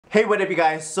Hey, what up you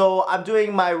guys? So I'm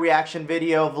doing my reaction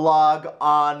video vlog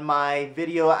on my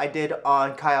video I did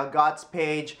on Kyle Gott's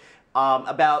page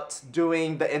about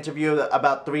doing the interview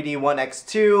about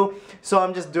 3D1X2. So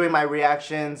I'm just doing my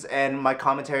reactions and my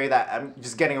commentary that I'm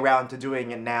just getting around to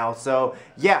doing it now. So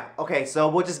yeah, okay, so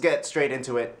we'll just get straight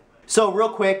into it. So real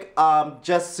quick,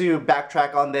 just to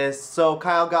backtrack on this, so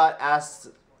Kyle Gott asked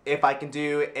if I can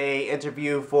do a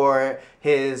interview for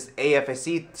his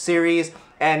AFSC series,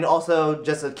 and also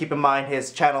just to keep in mind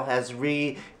his channel has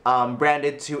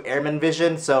branded to Airman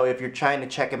Vision, so if you're trying to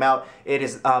check him out, it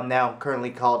is now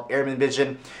currently called Airman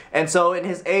Vision. And so in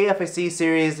his AFSC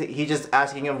series, he's just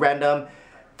asking a random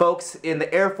folks in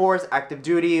the Air Force, active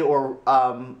duty, or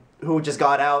who just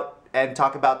got out and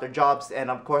talk about their jobs, and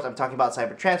of course I'm talking about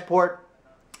cyber transport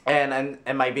and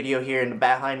my video here in the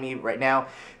behind me right now.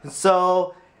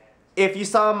 So if you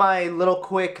saw my little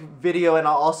quick video, and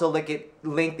I'll also link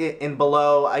it in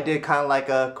below, I did kind of like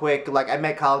a quick, I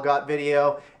met Kyle Gott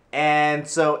video, and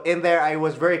so in there I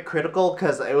was very critical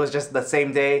because it was just the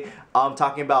same day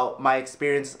talking about my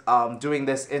experience doing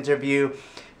this interview,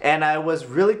 and I was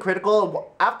really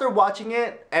critical after watching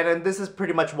it. And then this is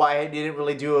pretty much why I didn't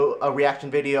really do a reaction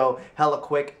video hella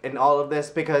quick in all of this,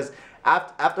 because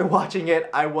after watching it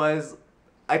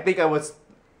I think I was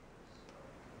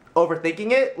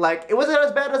overthinking it. Like, it wasn't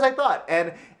as bad as I thought,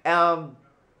 and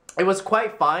it was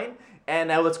quite fine,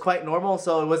 and it was quite normal,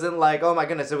 so it wasn't like, oh my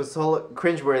goodness, it was so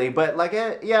cringeworthy. But like,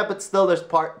 yeah, but still there's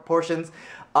portions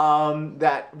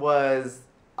that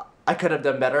I could have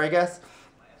done better, I guess.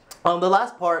 The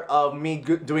last part of me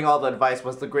doing all the advice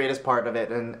was the greatest part of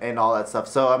it, and all that stuff,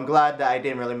 so I'm glad that I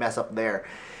didn't really mess up there.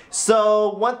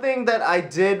 So one thing that I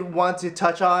did want to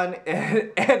touch on,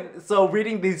 and so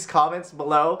reading these comments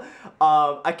below,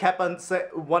 I kept on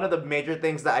one of the major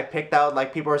things that I picked out,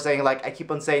 like people were saying, like, I keep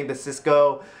on saying the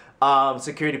Cisco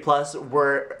Security Plus,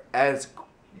 as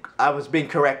I was being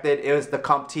corrected, it was the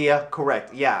CompTIA,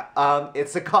 correct, yeah,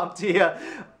 it's the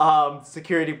CompTIA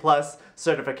Security Plus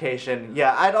certification.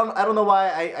 Yeah, I don't know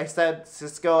why I said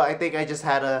Cisco. I think I just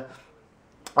had a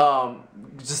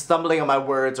just stumbling on my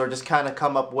words, or just kind of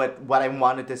come up with what I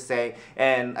wanted to say,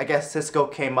 and I guess Cisco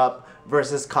came up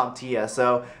versus CompTIA,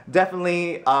 so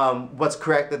definitely what's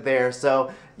corrected there.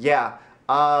 So yeah,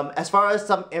 as far as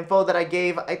some info that I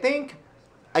gave, I think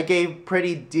I gave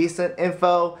pretty decent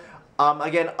info.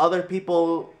 Again, other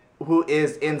people who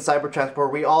is in cyber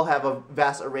transport, we all have a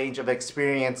vast range of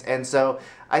experience, and so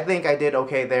I think I did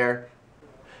okay there.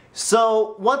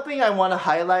 So one thing I want to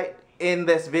highlight in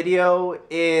this video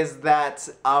is that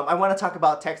I want to talk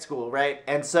about tech school, right?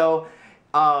 And so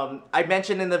I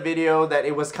mentioned in the video that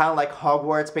it was kind of like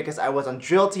Hogwarts because I was on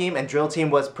drill team, and drill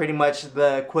team was pretty much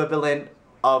the equivalent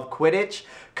of Quidditch,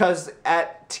 because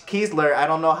at Keesler, I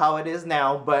don't know how it is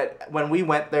now, but when we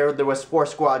went there was 4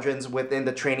 squadrons within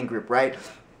the training group, right?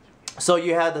 So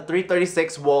you had the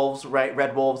 336 Wolves, right,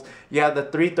 Red Wolves, you have the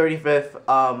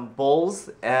 335th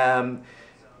Bulls,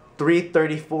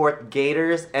 334th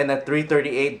Gators, and the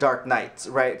 338 Dark Knights,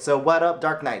 right? So what up,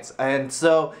 Dark Knights? And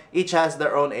so each has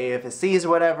their own AFSCs or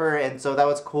whatever, and so that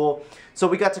was cool. So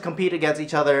we got to compete against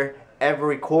each other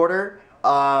every quarter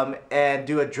and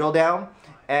do a drill down.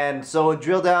 And so a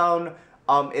drill down,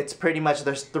 it's pretty much,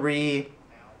 there's 3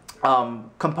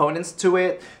 components to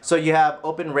it. So you have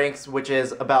open ranks, which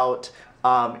is about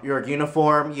your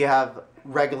uniform, you have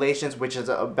regulations, which is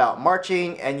about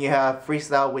marching, and you have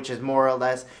freestyle, which is more or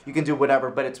less you can do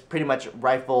whatever, but it's pretty much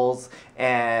rifles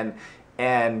and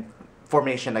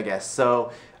formation, I guess.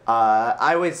 So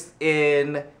I was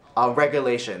in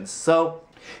regulations. So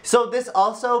this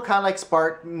also kind of like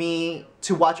sparked me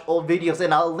to watch old videos,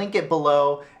 and I'll link it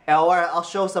below, or I'll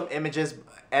show some images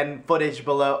and footage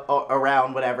below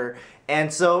around whatever.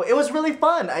 And so it was really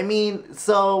fun. I mean,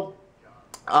 so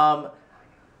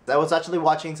I was actually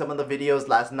watching some of the videos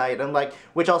last night, and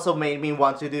which also made me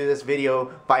want to do this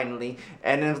video finally.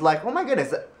 And it was like, oh my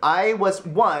goodness, I was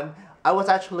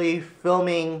actually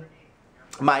filming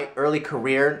my early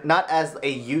career, not as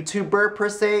a YouTuber per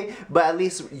se, but at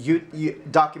least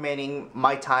documenting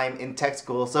my time in tech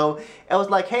school. So it was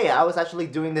like, hey, I was actually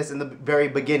doing this in the very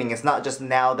beginning. It's not just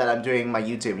now that I'm doing my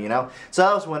YouTube, you know? So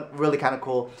that was really kind of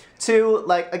cool. 2,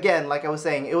 again, like I was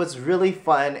saying, it was really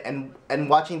fun, and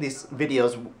watching these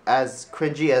videos, as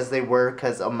cringy as they were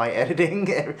because of my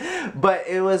editing, but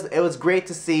it was great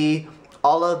to see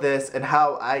all of this and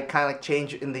how I kind of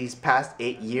changed in these past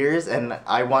 8 years, and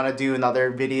I want to do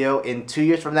another video in 2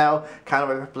 years from now, kind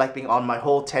of reflecting on my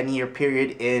whole 10-year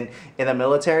period in the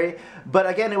military. But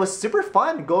again, it was super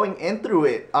fun going through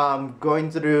it, going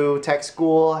through tech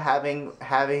school,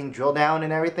 having drill down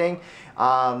and everything.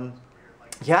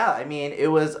 yeah, I mean, it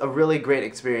was a really great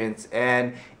experience.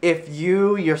 And if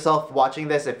you yourself watching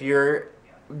this, if you're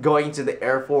going to the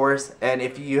Air Force and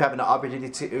if you have an opportunity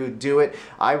to do it,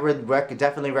 I would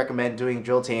definitely recommend doing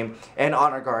drill team and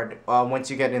honor guard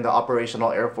once you get into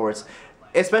operational Air Force.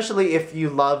 Especially if you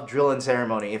love drill and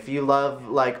ceremony, if you love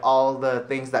like all the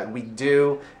things that we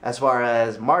do as far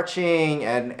as marching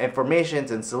and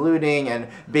formations and saluting and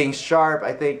being sharp,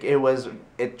 I think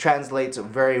it translates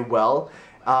very well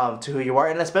to who you are,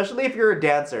 and especially if you're a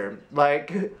dancer,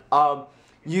 like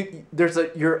there's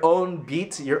your own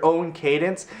beat, your own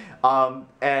cadence,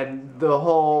 and the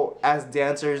whole, as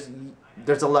dancers,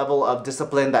 there's a level of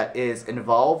discipline that is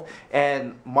involved,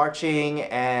 and marching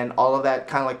and all of that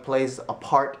kind of like plays a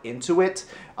part into it.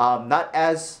 Not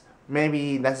as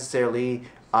maybe necessarily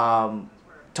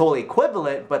totally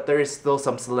equivalent, but there is still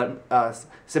some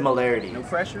similarity. No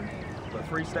pressure, but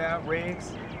freestyle,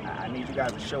 rigs, I need you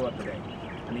guys to show up today.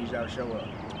 I need y'all to show up.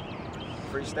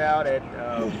 Freestyle, that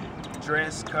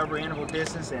dress, cover, interval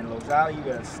distance, and Lozada, you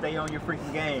gotta stay on your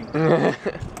freaking game.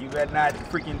 You better not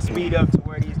freaking speed up to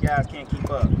where these guys can't keep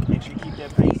up. Make sure you keep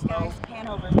that pace slow.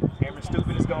 Airman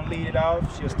Stupid is gonna lead it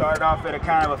off. She'll start off at a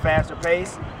kind of a faster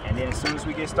pace, and then as soon as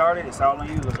we get started, it's all on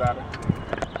you, Lozada.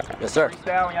 Yes, sir.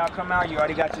 Freestyle, when y'all come out, you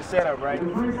already got your setup, right?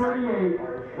 338,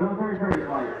 133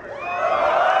 flight.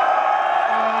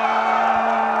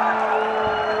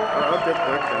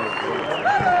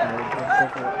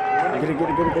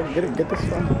 Get this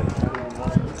one.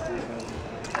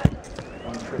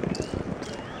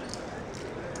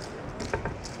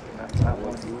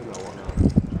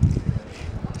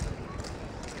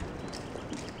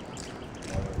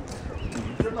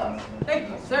 Thank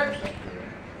you, sir.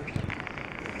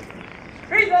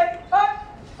 Reset, hut,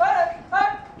 hut,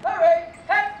 hut, hurry,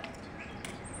 hat,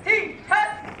 team,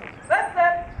 hat, left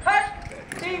set, hut,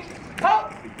 team,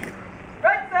 halt,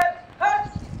 right set, hut,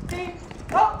 team,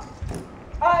 halt,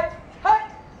 I, hut,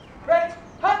 right,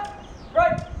 hut,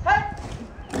 right, hut,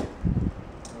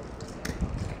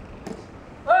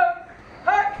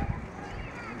 hut,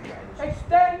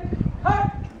 extend,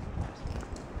 hut,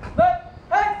 left,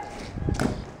 hut.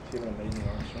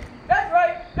 That's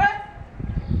right, that's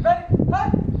right,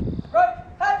 hut, right,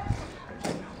 hut.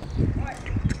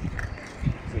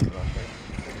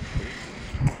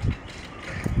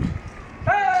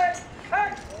 Hey, hey.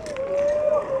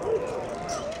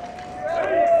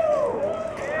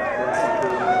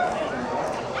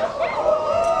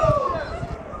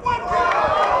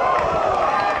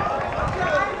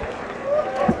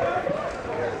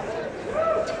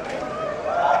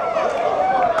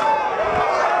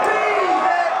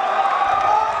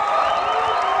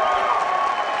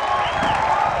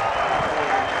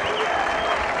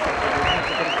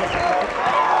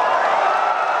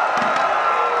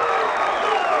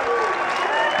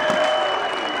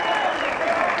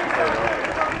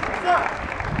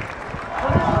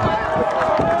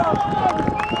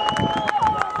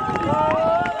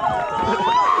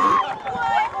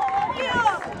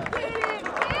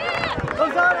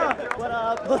 Lozada! What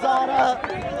up, Lozada?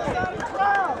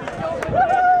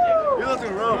 You're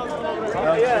looking rough.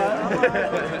 Oh, yeah.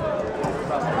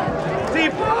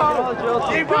 T-Bone!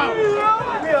 T-Bone!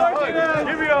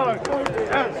 Give me a hug.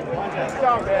 Let's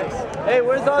go, man. Hey,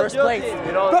 where's our First place.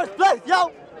 First place,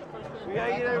 yo! We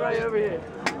gotta get everybody over here.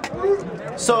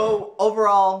 So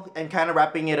overall, and kind of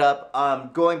wrapping it up,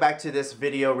 going back to this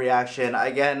video reaction,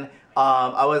 again,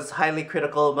 I was highly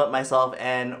critical about myself,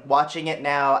 and watching it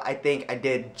now, I think I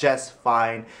did just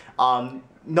fine.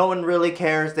 No one really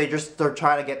cares, they're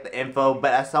trying to get the info,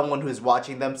 but as someone who's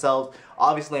watching themselves,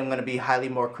 obviously I'm going to be highly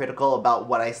more critical about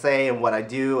what I say and what I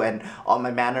do and all my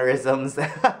mannerisms.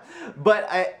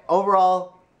 But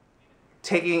overall,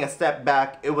 taking a step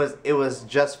back, it was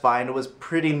just fine. It was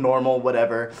pretty normal,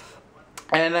 whatever.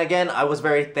 And again, I was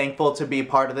very thankful to be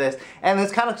part of this. And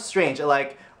it's kind of strange,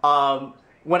 like,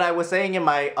 when I was saying in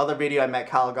my other video I met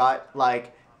Kyle Gott,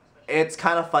 like, it's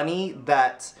kind of funny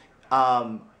that,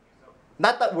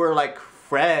 not that we're like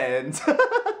friends,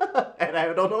 and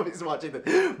I don't know if he's watching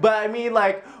this, but I mean,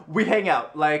 like, we hang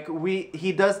out, like,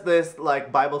 he does this,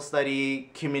 like, Bible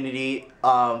study community,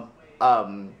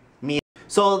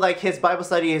 so, like, his Bible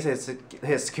study is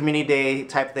his community day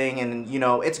type thing, and, you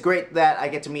know, it's great that I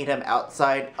get to meet him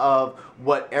outside of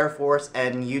what Air Force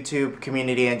and YouTube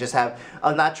community and just have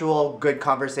a natural good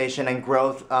conversation and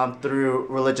growth through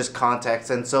religious context,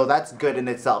 and so that's good in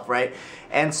itself, right?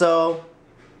 And so,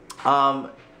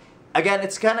 again,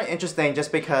 it's kind of interesting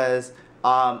just because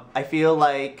I feel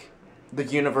like the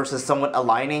universe is somewhat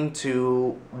aligning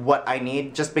to what I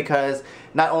need, just because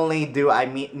not only did I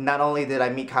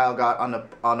meet Kyle Gott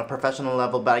on a professional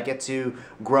level, but I get to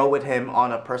grow with him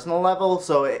on a personal level.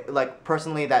 So like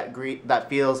personally, that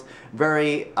feels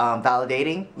very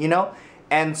validating, you know.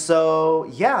 And so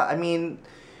yeah, I mean,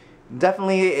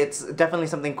 it's definitely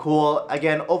something cool.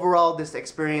 Again, overall, this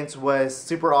experience was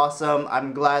super awesome.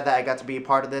 I'm glad that I got to be a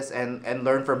part of this and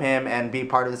learn from him and be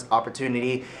part of this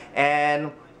opportunity.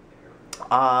 And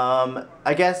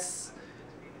I guess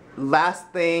last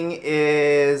thing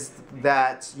is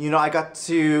that, you know, I got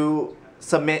to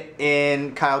submit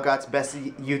in Kyle Gott's Best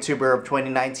YouTuber of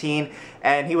 2019,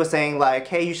 and he was saying like,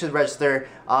 hey, you should register.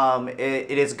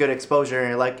 It is good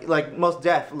exposure, like most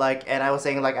def, like, and I was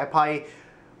saying like I probably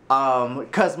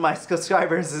because my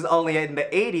subscribers is only in the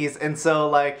 80s, and so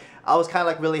like I was kind of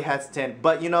like really hesitant.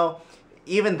 But you know,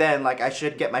 even then, like I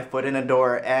should get my foot in the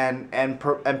door and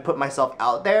put myself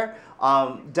out there.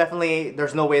 Definitely,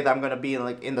 there's no way that I'm gonna be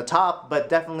like in the top, but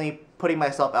definitely putting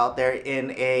myself out there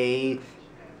in a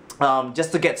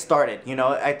just to get started. You know,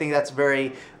 I think that's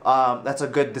that's a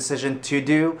good decision to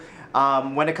do.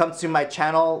 When it comes to my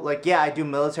channel, like yeah, I do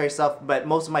military stuff, but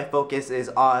most of my focus is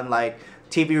on like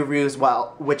TV reviews,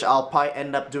 which I'll probably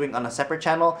end up doing on a separate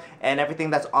channel, and everything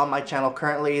that's on my channel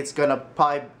currently, it's gonna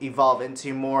probably evolve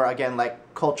into more, again,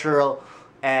 like cultural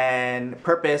and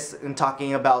purpose in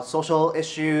talking about social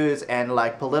issues and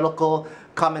like political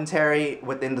commentary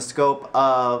within the scope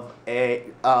of a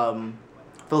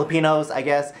Filipinos, I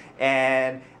guess,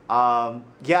 and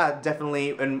yeah, definitely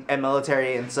in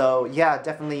military. And so yeah,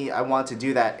 definitely I want to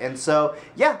do that. And so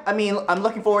yeah, I mean, I'm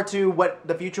looking forward to what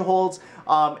the future holds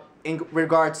in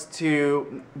regards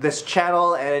to this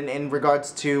channel and in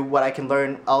regards to what I can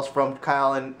learn else from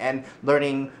Kyle and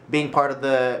learning, being part of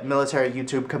the military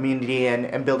YouTube community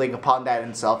and building upon that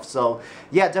itself. So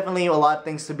yeah, definitely a lot of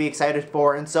things to be excited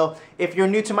for. And so if you're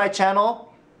new to my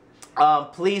channel,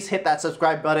 please hit that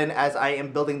subscribe button as I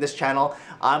am building this channel.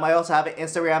 I also have an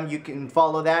Instagram. You can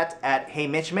follow that at Hey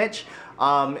Mitch.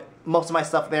 Most of my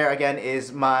stuff there, again,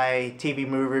 is my TV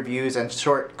movie reviews and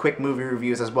short, quick movie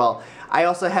reviews as well. I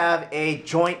also have a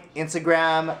joint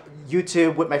Instagram,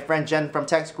 YouTube with my friend Jen from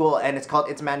Tech School, and it's called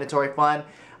It's Mandatory Fun.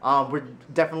 We're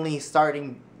definitely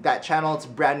starting that channel. It's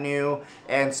brand new,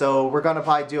 and so we're gonna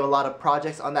probably do a lot of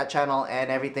projects on that channel and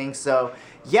everything. So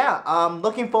yeah,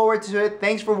 looking forward to it.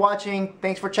 Thanks for watching.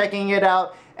 Thanks for checking it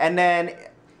out, and then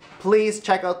please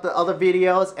check out the other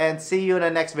videos, and see you in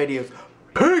the next videos.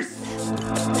 Peace.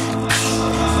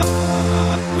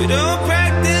 We don't